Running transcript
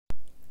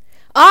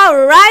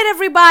All right,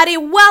 everybody,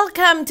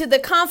 welcome to the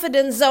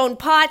Confidence Zone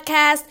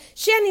podcast.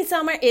 Shani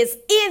Summer is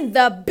in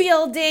the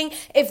building.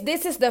 If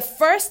this is the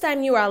first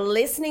time you are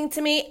listening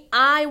to me,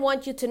 I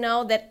want you to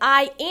know that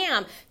I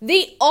am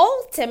the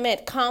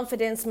ultimate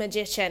confidence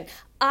magician.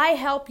 I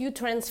help you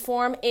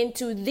transform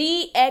into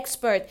the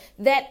expert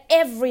that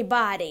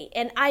everybody,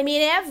 and I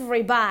mean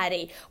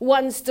everybody,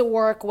 wants to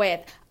work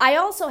with. I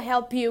also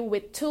help you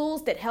with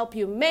tools that help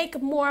you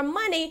make more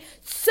money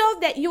so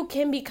that you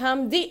can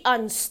become the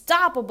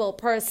unstoppable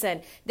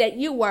person that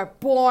you were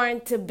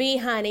born to be,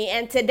 honey.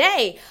 And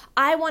today,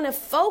 I want to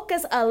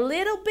focus a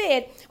little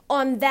bit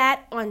on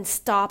that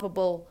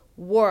unstoppable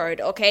word,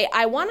 okay?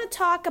 I want to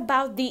talk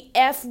about the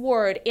F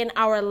word in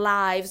our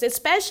lives,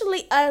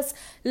 especially us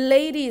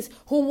ladies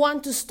who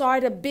want to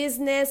start a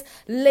business,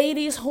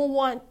 ladies who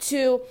want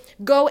to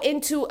go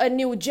into a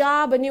new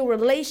job, a new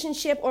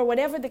relationship, or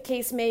whatever the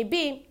case may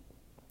be.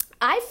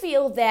 I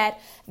feel that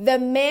the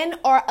men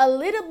are a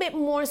little bit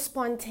more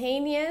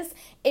spontaneous,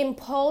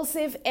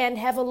 impulsive, and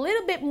have a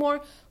little bit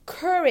more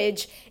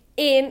courage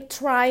in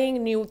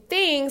trying new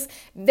things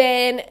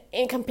than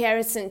in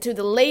comparison to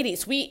the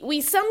ladies.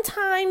 We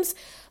sometimes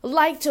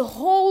like to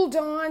hold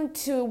on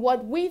to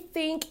what we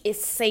think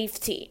is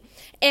safety.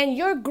 And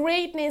your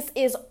greatness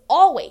is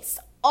always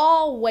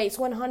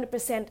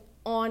 100%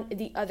 on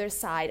the other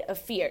side of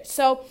fear.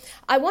 So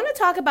I want to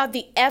talk about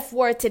the F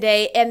word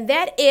today, and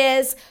that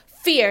is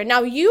fear.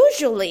 Now,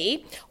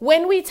 usually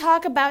when we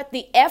talk about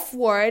the F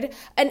word,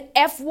 an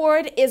F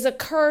word is a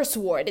curse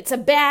word. It's a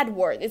bad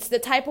word. It's the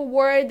type of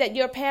word that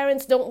your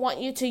parents don't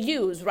want you to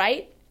use,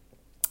 right?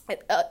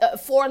 A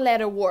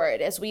four-letter word,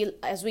 as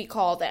we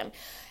call them.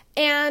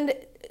 And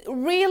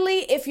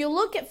really, if you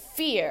look at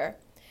fear,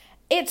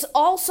 it's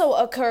also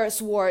a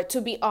curse word, to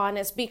be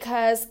honest,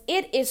 because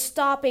it is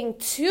stopping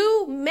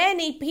too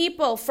many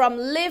people from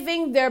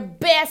living their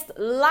best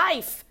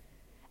life.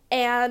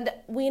 And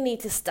we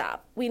need to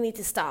stop. We need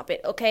to stop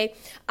it, okay?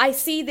 I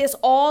see this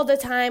all the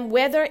time,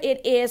 whether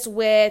it is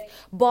with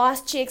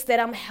boss chicks that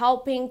I'm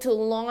helping to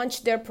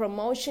launch their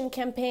promotion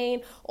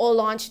campaign or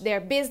launch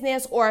their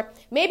business, or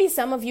maybe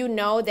some of you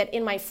know that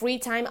in my free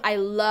time, I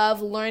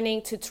love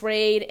learning to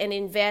trade and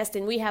invest,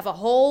 and we have a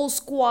whole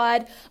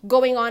squad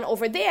going on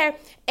over there.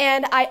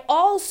 And I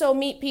also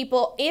meet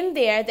people in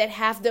there that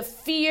have the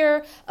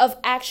fear of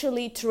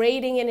actually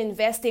trading and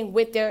investing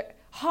with their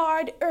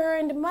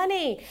hard-earned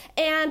money.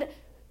 And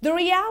the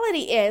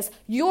reality is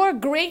your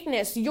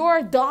greatness,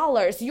 your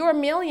dollars, your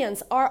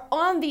millions are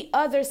on the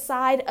other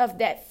side of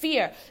that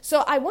fear.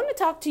 So I want to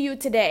talk to you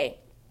today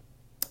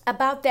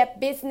about that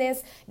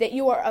business that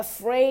you are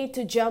afraid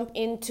to jump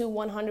into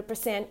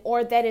 100%,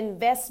 or that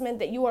investment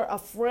that you are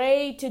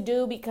afraid to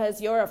do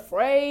because you're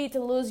afraid to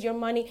lose your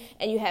money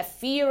and you have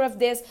fear of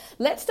this.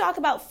 Let's talk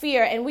about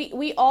fear. And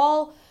we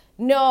all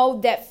know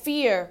that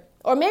fear,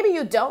 or maybe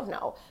you don't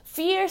know,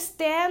 fear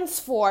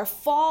stands for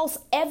false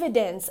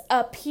evidence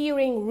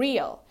appearing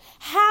real.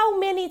 How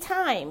many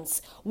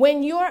times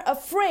when you're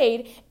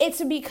afraid,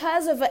 it's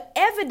because of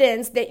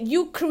evidence that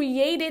you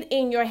created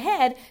in your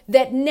head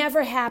that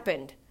never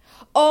happened?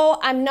 Oh,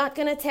 I'm not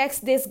going to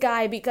text this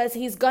guy because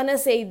he's going to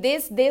say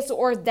this,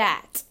 or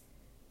that.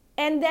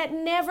 And that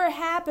never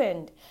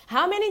happened.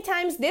 How many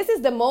times? This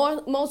is the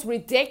most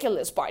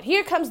ridiculous part.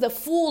 Here comes the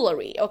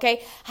foolery,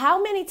 okay?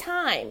 How many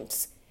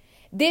times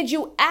did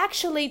you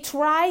actually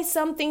try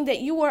something that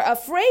you were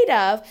afraid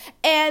of,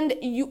 and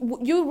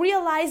you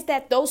realized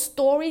that those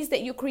stories that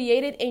you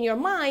created in your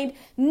mind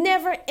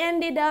never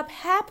ended up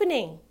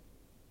happening?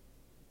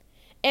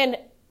 And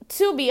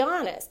to be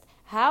honest,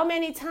 how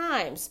many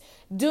times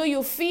do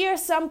you fear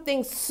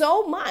something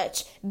so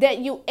much that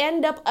you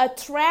end up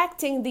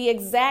attracting the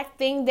exact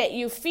thing that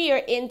you fear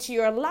into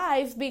your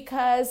life?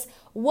 Because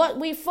what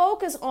we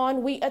focus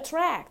on, we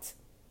attract.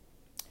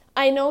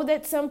 I know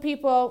that some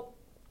people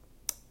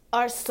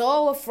are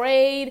so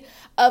afraid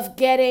of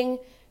getting,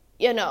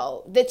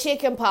 the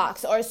chicken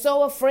pox, or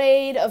so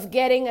afraid of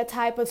getting a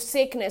type of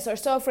sickness, or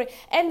so afraid,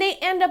 and they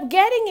end up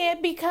getting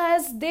it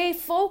because they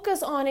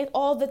focus on it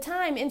all the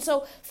time. And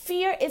so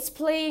fear is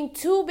playing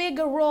too big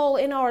a role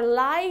in our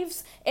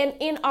lives and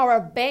in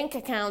our bank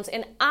accounts.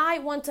 And I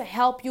want to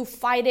help you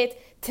fight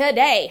it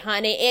today,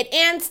 honey. It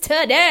ends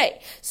today.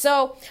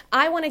 So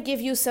I want to give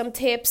you some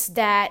tips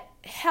that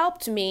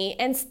helped me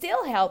and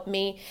still help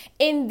me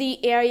in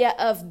the area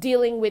of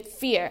dealing with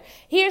fear.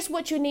 Here's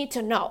what you need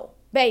to know,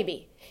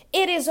 baby.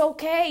 It is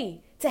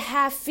okay to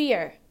have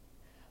fear,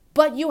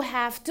 but you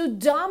have to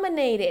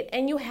dominate it,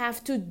 and you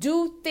have to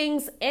do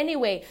things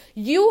anyway.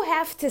 You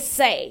have to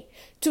say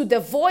to the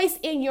voice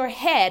in your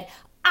head,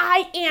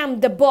 I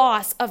am the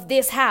boss of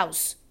this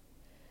house.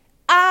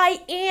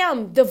 I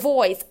am the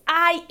voice.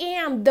 I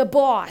am the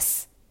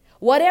boss.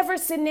 Whatever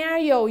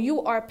scenario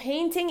you are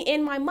painting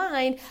in my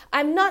mind,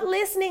 I'm not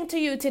listening to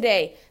you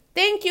today.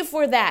 Thank you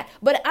for that.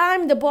 But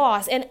I'm the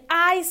boss, and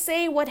I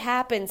say what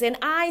happens, and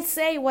I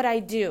say what I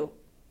do.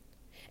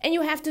 And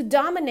you have to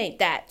dominate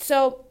that.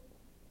 So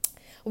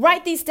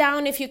Write these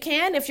down if you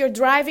can. If you're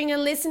driving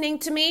and listening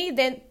to me,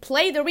 then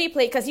play the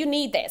replay because you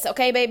need this,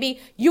 okay, baby?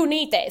 You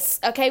need this,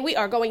 okay? We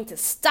are going to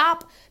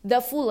stop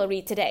the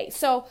foolery today.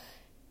 So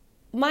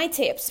my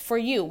tips for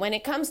you when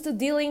it comes to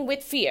dealing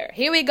with fear.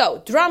 Here we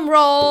go. Drum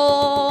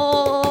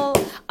roll.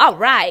 All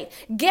right.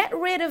 Get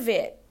rid of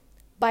it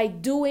by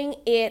doing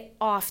it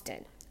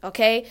often,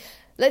 okay?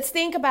 Let's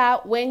think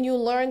about when you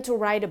learn to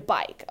ride a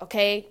bike,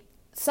 okay?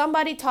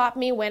 Somebody taught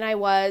me when I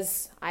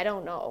was, I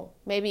don't know,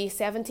 maybe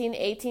 17,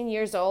 18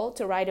 years old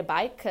to ride a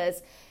bike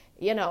because,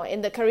 you know,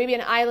 in the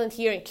Caribbean island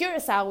here in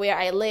Curacao where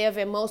I live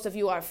and most of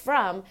you are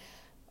from,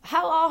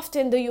 how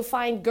often do you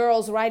find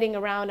girls riding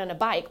around on a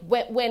bike?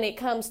 When it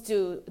comes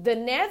to the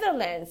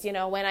Netherlands, you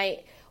know, when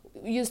I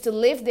used to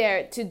live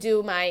there to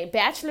do my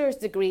bachelor's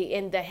degree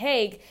in The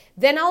Hague,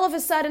 then all of a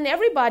sudden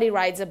everybody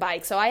rides a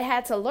bike. So I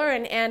had to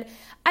learn. And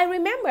I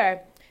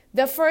remember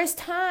the first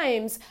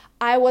times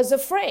I was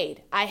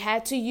afraid. I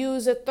had to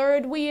use a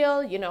third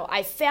wheel. You know,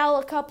 I fell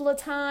a couple of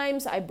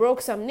times. I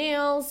broke some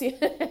nails.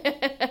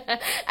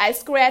 I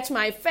scratched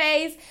my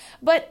face.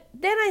 But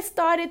then I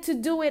started to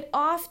do it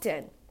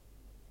often.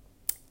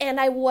 And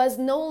I was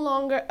no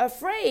longer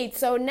afraid.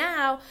 So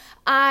now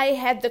I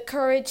had the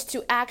courage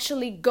to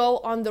actually go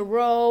on the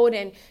road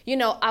and, you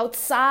know,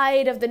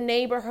 outside of the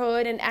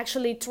neighborhood and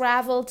actually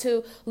travel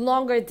to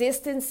longer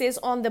distances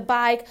on the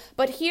bike.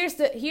 But here's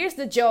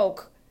the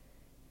joke.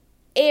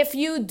 If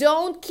you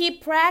don't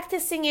keep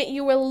practicing it,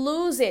 you will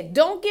lose it.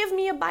 Don't give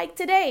me a bike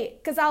today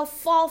because I'll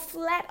fall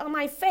flat on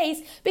my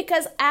face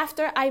because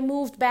after I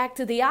moved back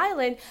to the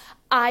island,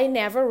 I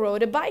never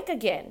rode a bike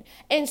again.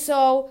 And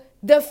so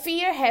the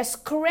fear has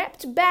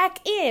crept back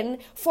in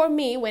for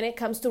me when it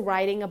comes to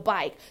riding a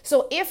bike.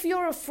 So if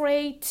you're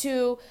afraid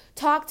to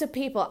talk to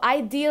people, I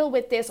deal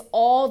with this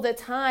all the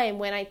time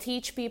when I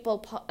teach people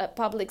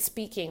public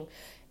speaking.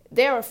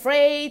 They're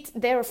afraid.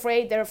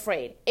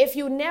 If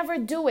you never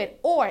do it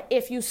or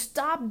if you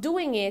stop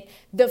doing it,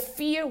 the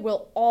fear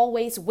will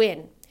always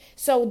win.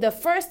 So the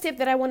first tip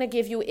that I want to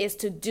give you is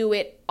to do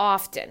it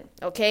often,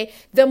 okay?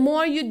 The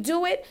more you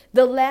do it,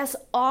 the less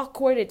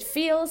awkward it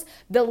feels,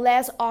 the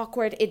less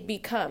awkward it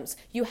becomes.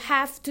 You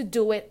have to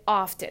do it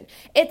often.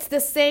 It's the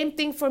same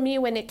thing for me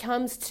when it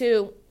comes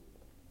to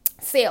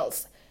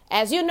sales.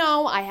 As you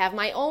know, I have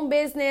my own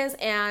business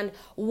and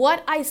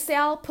what I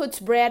sell puts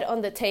bread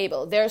on the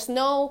table. There's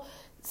no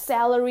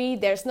salary,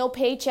 there's no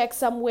paycheck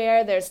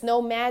somewhere, there's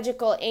no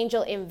magical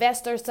angel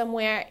investor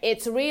somewhere.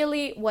 It's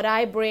really what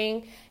I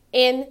bring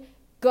in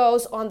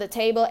goes on the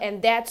table,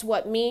 and that's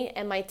what me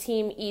and my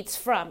team eats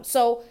from.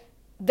 So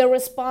the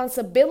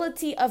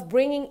responsibility of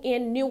bringing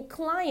in new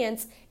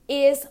clients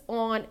is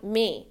on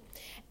me.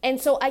 And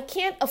so I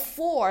can't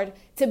afford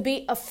to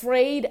be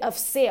afraid of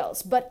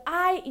sales, but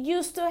I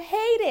used to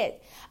hate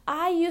it.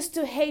 I used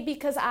to hate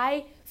because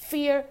I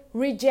fear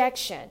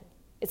rejection.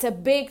 It's a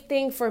big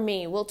thing for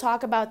me. We'll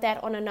talk about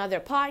that on another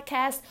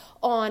podcast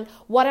on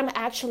what I'm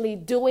actually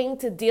doing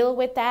to deal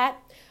with that.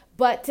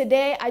 But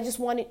today I just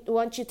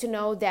want you to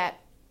know that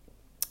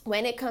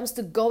when it comes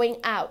to going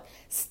out,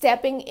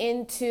 stepping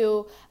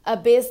into a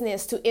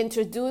business to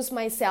introduce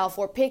myself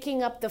or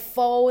picking up the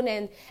phone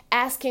and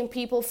asking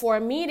people for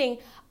a meeting,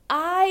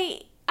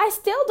 I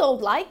still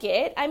don't like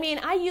it. I mean,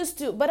 I used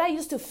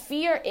to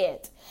fear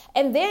it.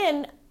 And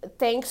then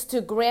thanks to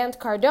Grant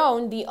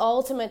Cardone, the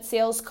ultimate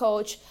sales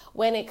coach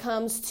when it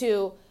comes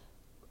to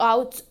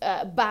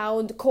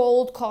outbound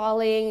cold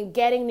calling,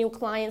 getting new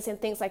clients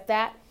and things like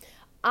that,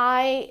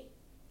 I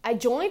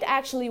joined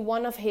actually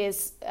one of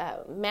his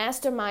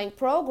mastermind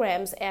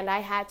programs, and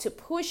I had to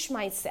push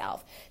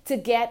myself to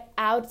get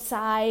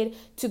outside,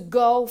 to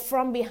go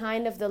from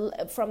behind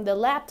from the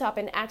laptop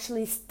and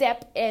actually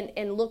step in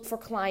and look for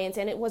clients.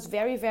 And it was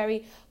very,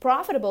 very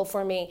profitable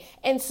for me.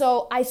 And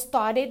so I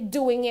started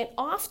doing it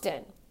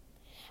often.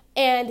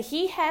 And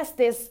he has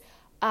this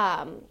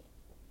saying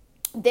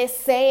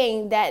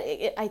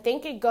that I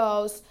think it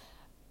goes,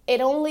 it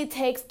only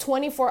takes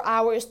 24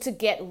 hours to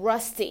get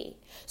rusty.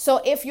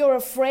 So if you're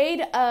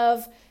afraid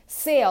of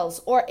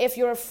sales or if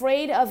you're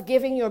afraid of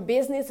giving your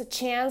business a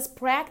chance,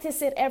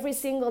 practice it every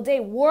single day.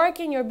 Work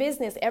in your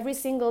business every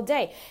single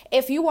day.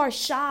 If you are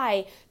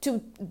shy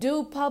to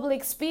do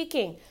public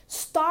speaking,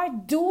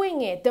 start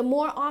doing it. The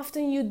more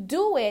often you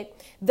do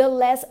it, the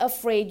less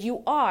afraid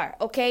you are.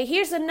 Okay,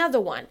 here's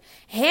another one.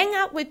 Hang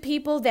out with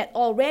people that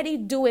already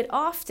do it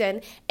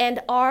often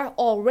and are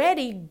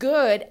already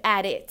good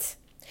at it.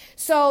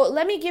 So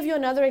let me give you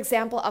another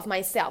example of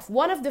myself.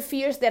 One of the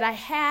fears that I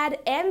had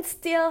and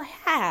still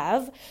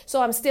have,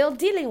 so I'm still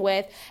dealing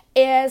with,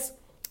 is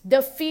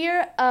the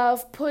fear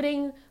of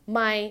putting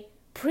my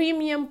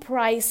premium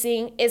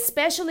pricing,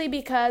 especially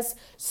because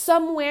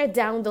somewhere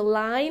down the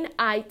line,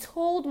 I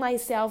told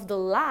myself the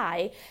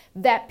lie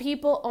that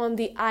people on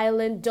the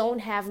island don't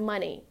have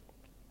money.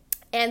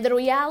 And the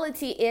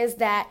reality is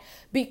that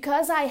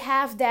because I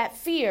have that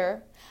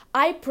fear,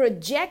 I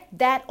project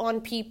that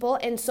on people,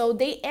 and so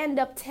they end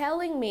up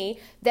telling me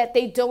that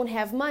they don't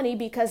have money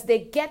because they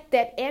get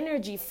that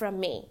energy from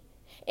me.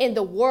 in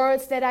the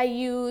words that I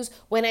use,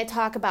 when I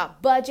talk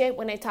about budget,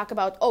 when I talk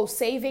about,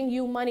 saving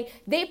you money,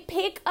 they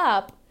pick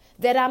up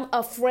that I'm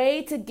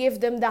afraid to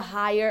give them the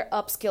higher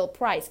upskill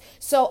price.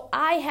 So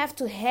I have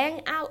to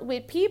hang out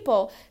with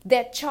people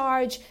that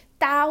charge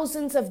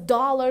thousands of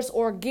dollars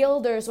or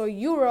guilders or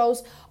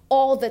euros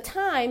all the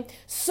time,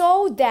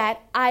 so that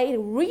I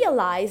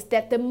realize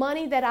that the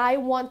money that I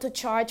want to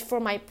charge for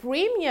my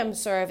premium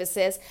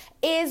services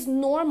is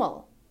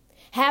normal.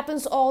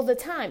 Happens all the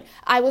time.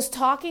 I was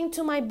talking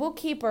to my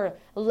bookkeeper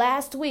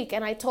last week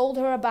and I told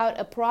her about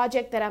a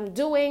project that I'm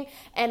doing,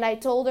 and I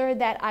told her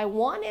that I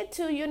wanted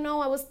to,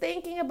 I was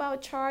thinking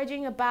about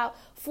charging about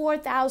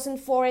 $4,000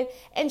 for it,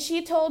 and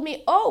she told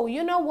me,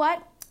 you know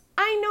what?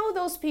 I know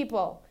those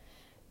people.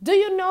 Do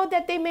you know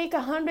that they make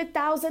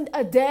 $100,000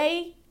 a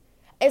day,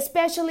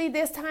 especially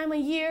this time of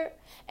year?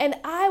 And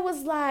I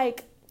was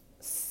like,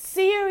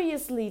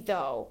 seriously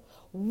though,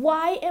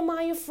 why am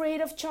I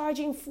afraid of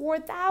charging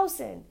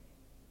 $4,000?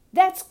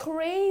 That's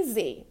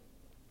crazy,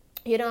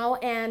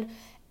 and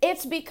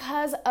it's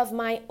because of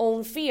my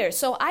own fear.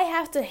 So I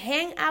have to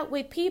hang out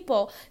with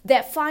people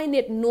that find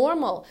it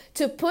normal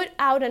to put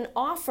out an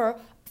offer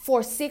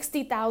for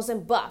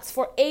 $60,000,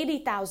 for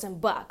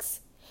 $80,000.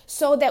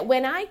 So that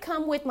when I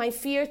come with my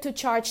fear to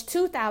charge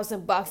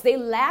 $2,000, they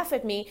laugh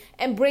at me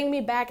and bring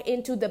me back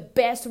into the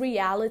best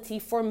reality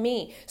for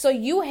me. So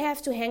you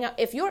have to hang out.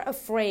 If you're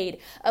afraid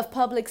of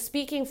public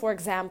speaking, for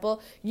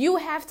example, you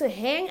have to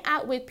hang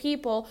out with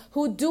people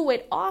who do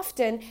it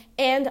often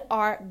and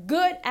are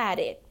good at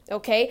it.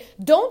 Okay?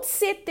 Don't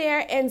sit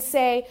there and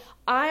say,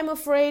 I'm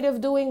afraid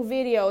of doing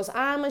videos.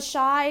 I'm a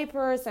shy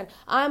person.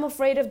 I'm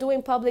afraid of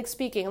doing public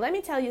speaking. Let me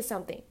tell you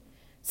something.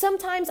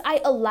 Sometimes I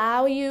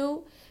allow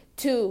you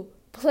to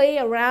play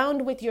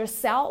around with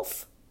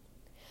yourself,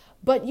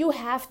 but you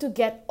have to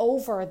get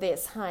over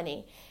this,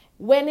 honey.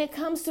 When it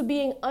comes to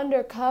being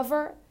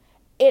undercover,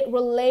 it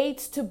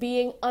relates to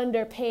being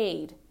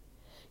underpaid.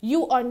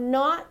 You are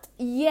not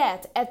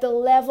yet at the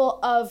level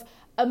of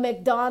a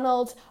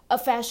McDonald's, a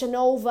Fashion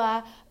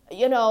Nova,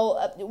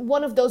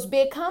 one of those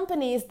big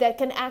companies that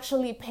can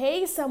actually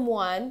pay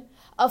someone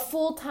a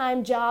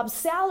full-time job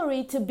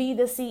salary to be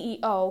the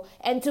CEO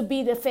and to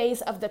be the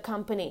face of the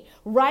company.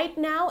 Right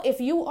now,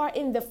 if you are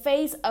in the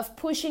face of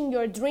pushing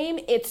your dream,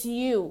 it's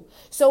you.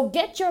 So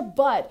get your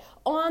butt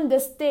on the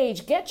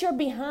stage, get your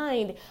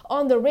behind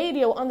on the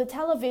radio, on the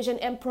television,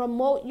 and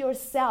promote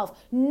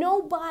yourself.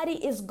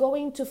 Nobody is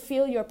going to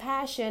feel your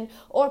passion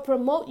or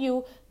promote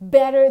you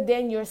better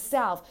than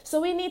yourself.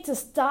 So we need to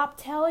stop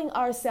telling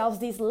ourselves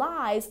these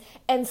lies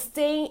and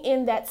staying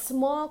in that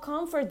small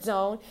comfort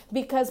zone,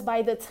 because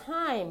by the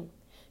time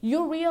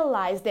you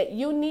realize that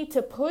you need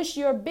to push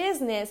your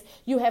business,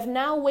 you have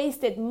now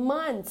wasted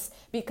months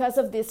because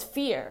of this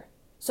fear.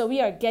 So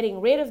we are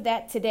getting rid of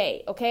that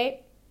today,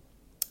 okay?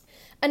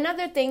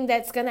 Another thing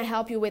that's going to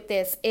help you with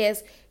this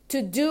is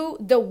to do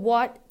the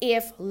what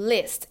if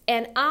list.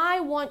 And I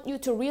want you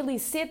to really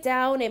sit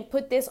down and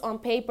put this on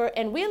paper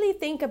and really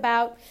think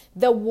about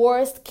the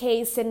worst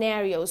case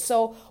scenario.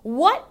 So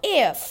what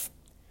if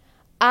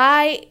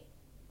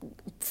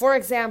for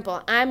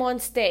example, I'm on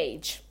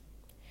stage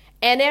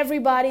and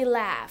everybody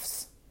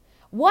laughs?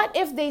 What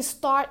if they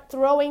start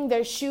throwing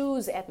their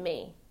shoes at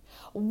me?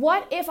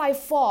 What if I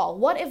fall?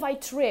 What if I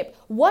trip?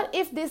 What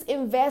if this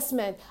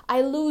investment,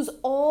 I lose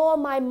all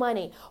my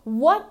money?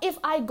 What if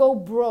I go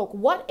broke?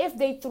 What if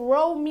they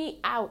throw me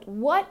out?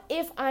 What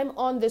if I'm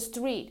on the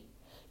street?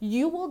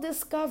 You will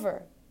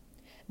discover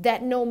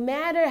that no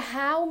matter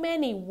how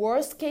many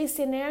worst case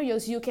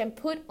scenarios you can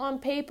put on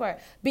paper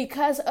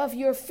because of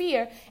your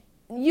fear,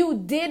 you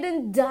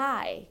didn't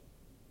die.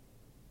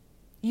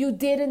 You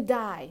didn't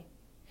die.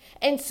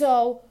 And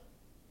so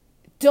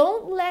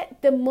don't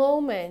let the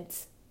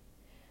moment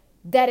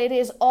that it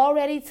is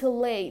already too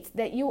late,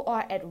 that you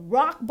are at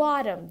rock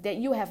bottom, that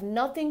you have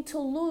nothing to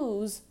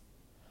lose,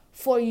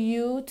 for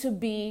you to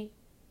be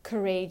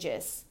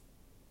courageous.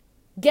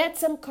 Get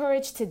some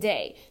courage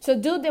today. So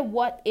do the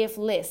what if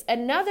list.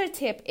 Another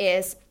tip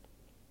is,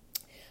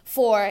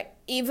 for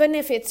even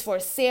if it's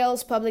for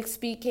sales, public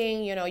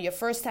speaking, your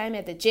first time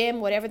at the gym,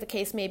 whatever the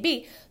case may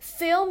be,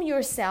 film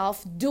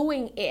yourself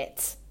doing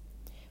it.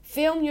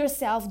 Film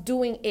yourself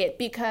doing it,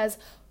 because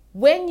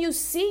when you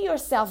see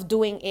yourself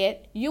doing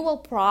it, you will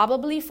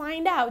probably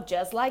find out,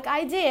 just like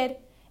I did,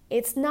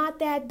 it's not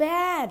that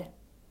bad.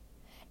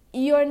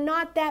 You're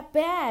not that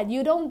bad.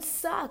 You don't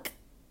suck.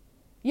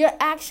 You're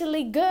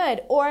actually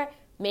good. Or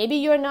maybe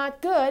you're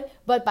not good,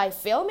 but by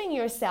filming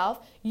yourself,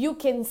 you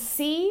can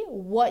see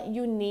what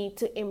you need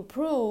to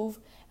improve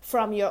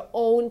from your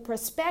own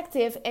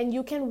perspective, and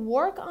you can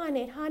work on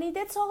it, honey.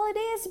 That's all it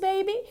is,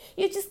 baby.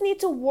 You just need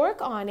to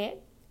work on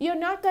it. You're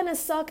not going to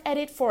suck at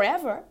it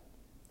forever.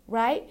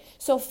 Right?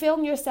 So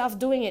film yourself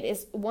doing it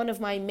is one of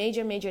my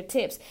major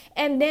tips.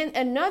 And then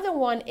another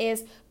one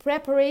is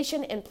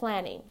preparation and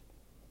planning.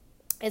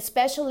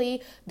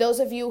 especially those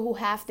of you who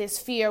have this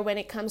fear when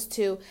it comes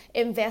to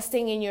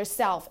investing in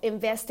yourself,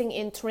 investing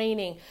in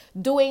training,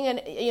 doing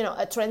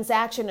a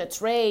transaction, a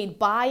trade,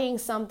 buying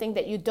something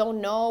that you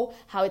don't know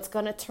how it's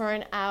going to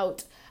turn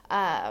out,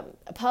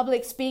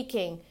 public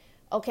speaking.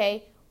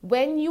 Okay,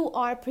 when you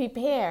are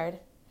prepared,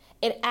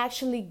 it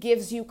actually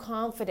gives you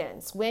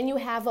confidence. When you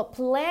have a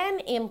plan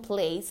in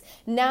place,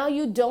 now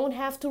you don't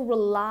have to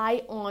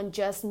rely on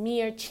just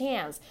mere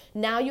chance.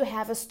 Now you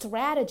have a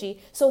strategy,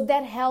 so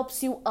that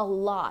helps you a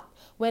lot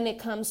when it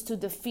comes to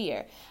the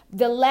fear.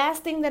 The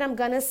last thing that I'm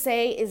gonna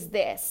say is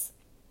this.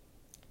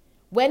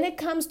 When it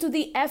comes to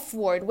the F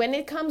word, when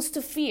it comes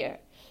to fear,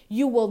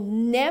 you will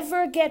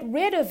never get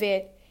rid of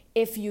it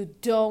if you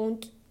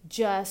don't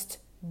just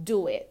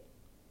do it.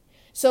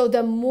 So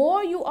the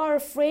more you are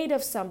afraid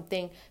of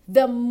something,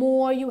 the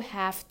more you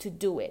have to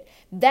do it.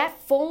 That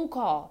phone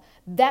call,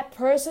 that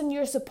person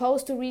you're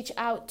supposed to reach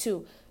out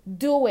to,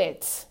 do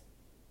it.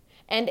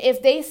 And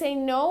if they say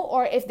no,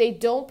 or if they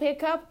don't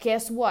pick up,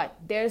 guess what?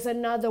 There's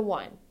another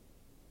one.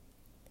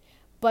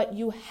 But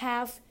you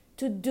have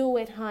to do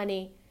it,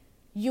 honey.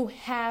 You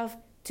have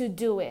to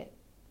do it.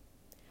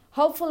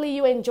 Hopefully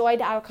you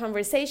enjoyed our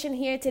conversation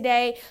here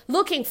today.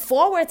 Looking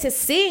forward to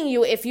seeing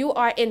you if you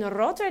are in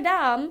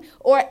Rotterdam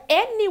or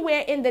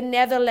anywhere in the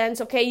Netherlands,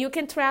 okay? You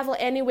can travel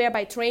anywhere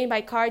by train,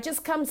 by car.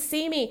 Just come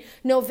see me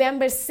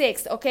November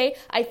 6th, okay?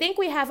 I think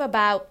we have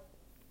about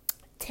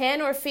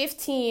 10 or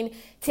 15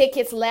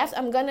 tickets left.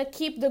 I'm going to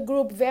keep the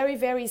group very,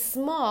 very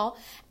small.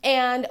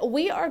 And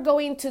we are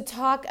going to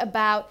talk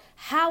about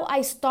how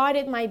I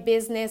started my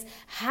business,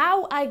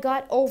 how I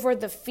got over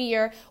the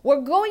fear.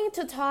 We're going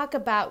to talk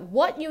about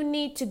what you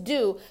need to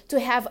do to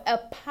have a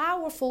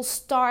powerful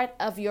start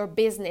of your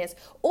business.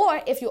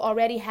 Or if you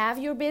already have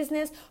your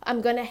business,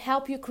 I'm going to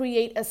help you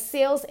create a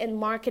sales and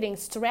marketing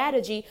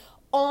strategy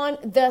on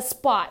the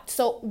spot.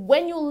 So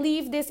when you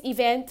leave this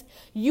event,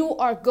 you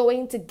are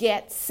going to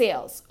get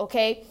sales,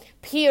 okay?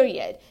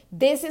 Period.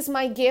 This is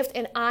my gift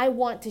and I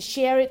want to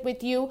share it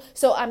with you.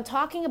 So I'm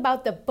talking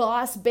about the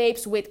Boss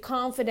Babes with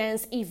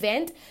Confidence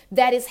event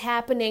that is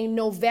happening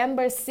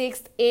November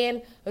 6th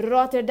in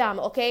Rotterdam,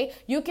 okay?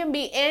 You can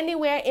be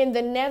anywhere in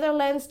the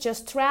Netherlands.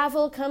 Just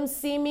travel, come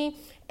see me.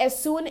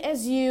 As soon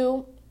as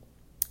you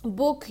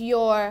book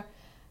your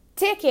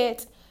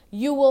ticket,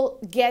 you will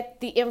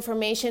get the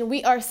information.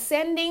 We are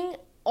sending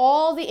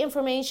all the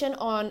information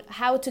on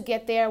how to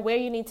get there, where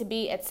you need to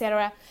be,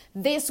 etc.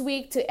 this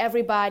week to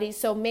everybody.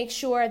 So make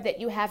sure that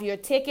you have your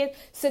ticket,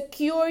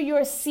 secure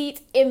your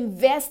seat,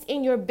 invest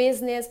in your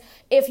business.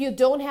 If you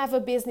don't have a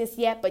business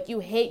yet, but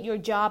you hate your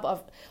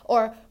job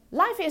or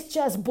life is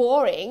just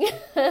boring,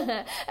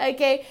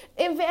 okay?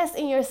 Invest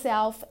in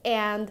yourself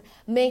and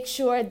make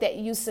sure that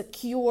you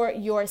secure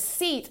your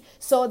seat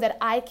so that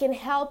I can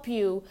help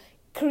you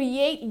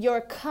create your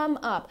come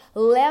up,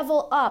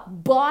 level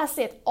up, boss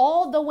it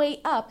all the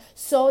way up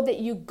so that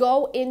you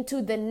go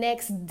into the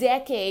next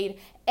decade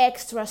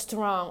extra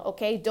strong,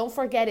 okay? Don't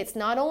forget, it's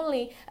not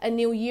only a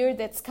new year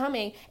that's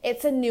coming,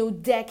 it's a new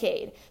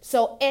decade.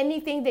 So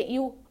anything that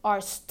you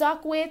are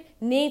stuck with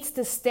needs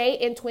to stay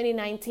in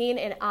 2019,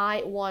 and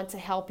I want to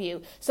help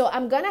you. So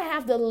I'm gonna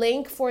have the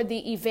link for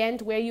the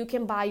event where you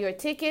can buy your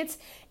tickets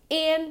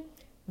in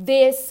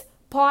this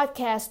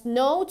podcast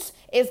notes.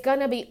 Is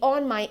gonna be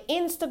on my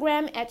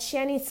Instagram at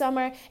Shani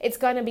Summer. It's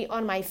gonna be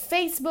on my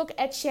Facebook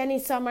at Shani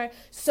Summer.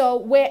 So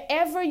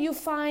wherever you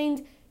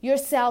find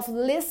yourself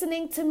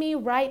listening to me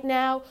right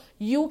now,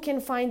 you can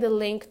find the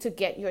link to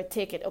get your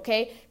ticket,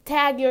 okay?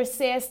 Tag your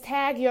sis,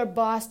 tag your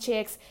boss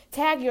chicks,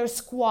 tag your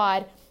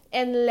squad,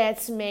 and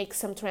let's make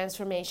some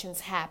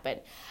transformations happen.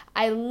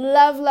 I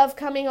love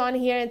coming on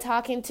here and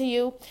talking to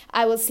you.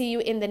 I will see you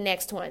in the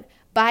next one.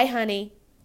 Bye, honey.